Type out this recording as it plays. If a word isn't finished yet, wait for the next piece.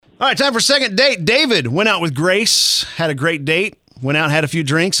All right, time for second date. David went out with Grace, had a great date, went out, had a few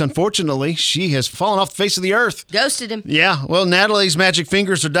drinks. Unfortunately, she has fallen off the face of the earth. Ghosted him. Yeah, well, Natalie's magic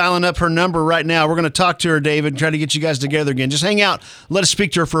fingers are dialing up her number right now. We're going to talk to her, David, and try to get you guys together again. Just hang out. Let us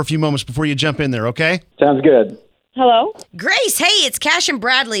speak to her for a few moments before you jump in there, okay? Sounds good. Hello? Grace, hey, it's Cash and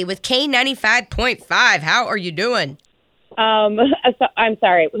Bradley with K95.5. How are you doing? I'm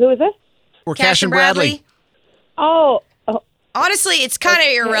sorry. Who is this? We're Cash and Bradley. Oh, Honestly, it's kind of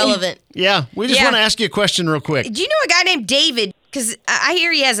irrelevant. Yeah, we just want to ask you a question real quick. Do you know a guy named David? Because I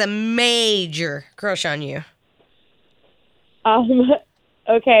hear he has a major crush on you.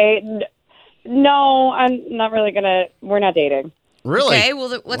 okay. No, I'm not really we're not dating. Really? Okay,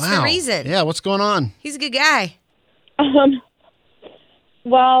 well, what's the reason? Yeah, what's going on? He's a good guy.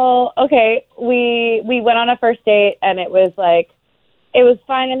 Well, okay, we went on a first date, and it was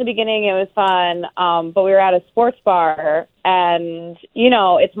fine in the beginning. It was fun, but we were at a sports bar, and,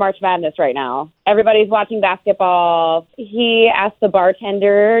 it's March Madness right now. Everybody's watching basketball. He asked the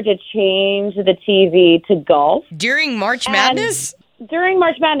bartender to change the TV to golf. During March Madness? During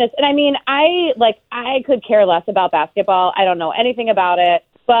March Madness. And, I mean, I could care less about basketball. I don't know anything about it.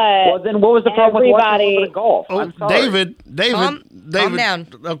 But well, then what was the problem with watching the golf? I'm sorry. David. Calm down.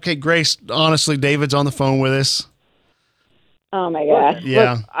 Okay, Grace, honestly, David's on the phone with us. Oh, my God.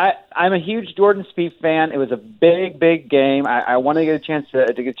 Yeah. Look, I'm a huge Jordan Spieth fan. It was a big, big game. I wanted to get a chance to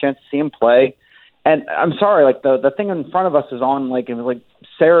see him play. And I'm sorry, the thing in front of us is on, it was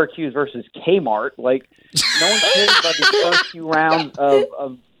Syracuse versus Kmart. No one cares about the first few rounds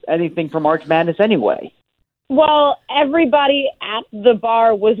of anything for March Madness anyway. Well, everybody at the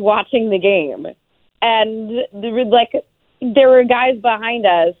bar was watching the game. And there were guys behind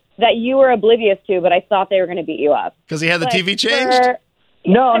us that you were oblivious to, but I thought they were going to beat you up. Because he had the TV changed?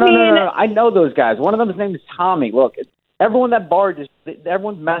 No. I know those guys. One of them, his name is Tommy. Look, everyone at that bar,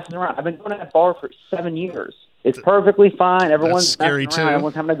 everyone's messing around. I've been going to that bar for 7 years. It's perfectly fine. Everyone's scary messing around. too.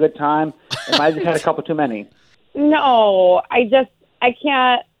 Everyone's having a good time. And I just had a couple too many. No, I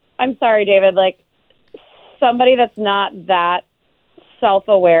can't. I'm sorry, David. Somebody that's not that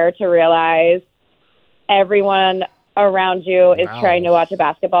self-aware to realize everyone around you is trying to watch a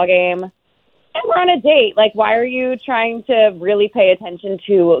basketball game. And we're on a date. Why are you trying to really pay attention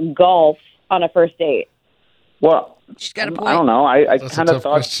to golf on a first date? Well, She's got a point. I don't know. I kind of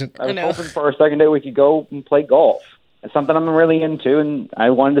thought question. I was hoping for our second date we could go and play golf. It's something I'm really into, and I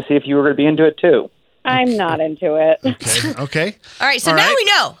wanted to see if you were going to be into it too. I'm not into it. Okay. All right, so now we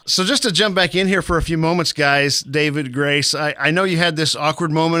know. So just to jump back in here for a few moments, guys, David, Grace, I know you had this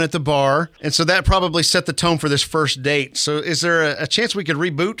awkward moment at the bar, and so that probably set the tone for this first date. So is there a chance we could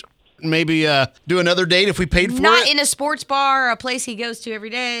reboot? Maybe do another date if we paid for it? Not in a sports bar, a place he goes to every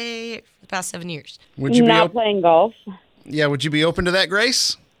day for the past 7 years. Would you not playing golf? Yeah, would you be open to that,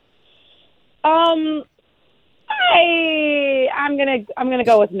 Grace? I'm gonna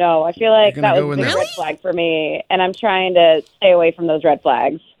go with no. I feel like that was a big red flag for me, and I'm trying to stay away from those red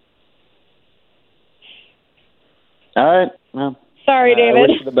flags. All right. Well, sorry, David. I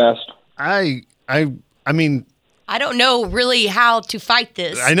wish you the best. I mean, I don't know really how to fight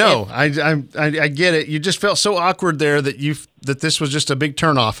this. I know. I get it. You just felt so awkward there that this was just a big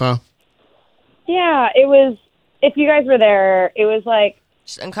turnoff, huh? Yeah, it was. If you guys were there, it was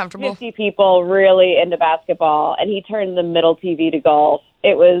just uncomfortable. 50 people really into basketball, and he turned the middle TV to golf.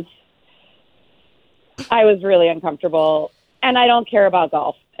 I was really uncomfortable, and I don't care about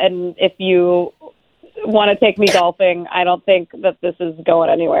golf. And if you want to take me golfing, I don't think that this is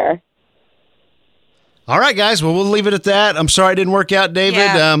going anywhere. All right, guys. Well, we'll leave it at that. I'm sorry it didn't work out, David.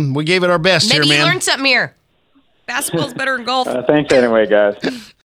 Yeah. We gave it our best Maybe here, man. you learned something here. Basketball's better than golf. Thanks anyway, guys.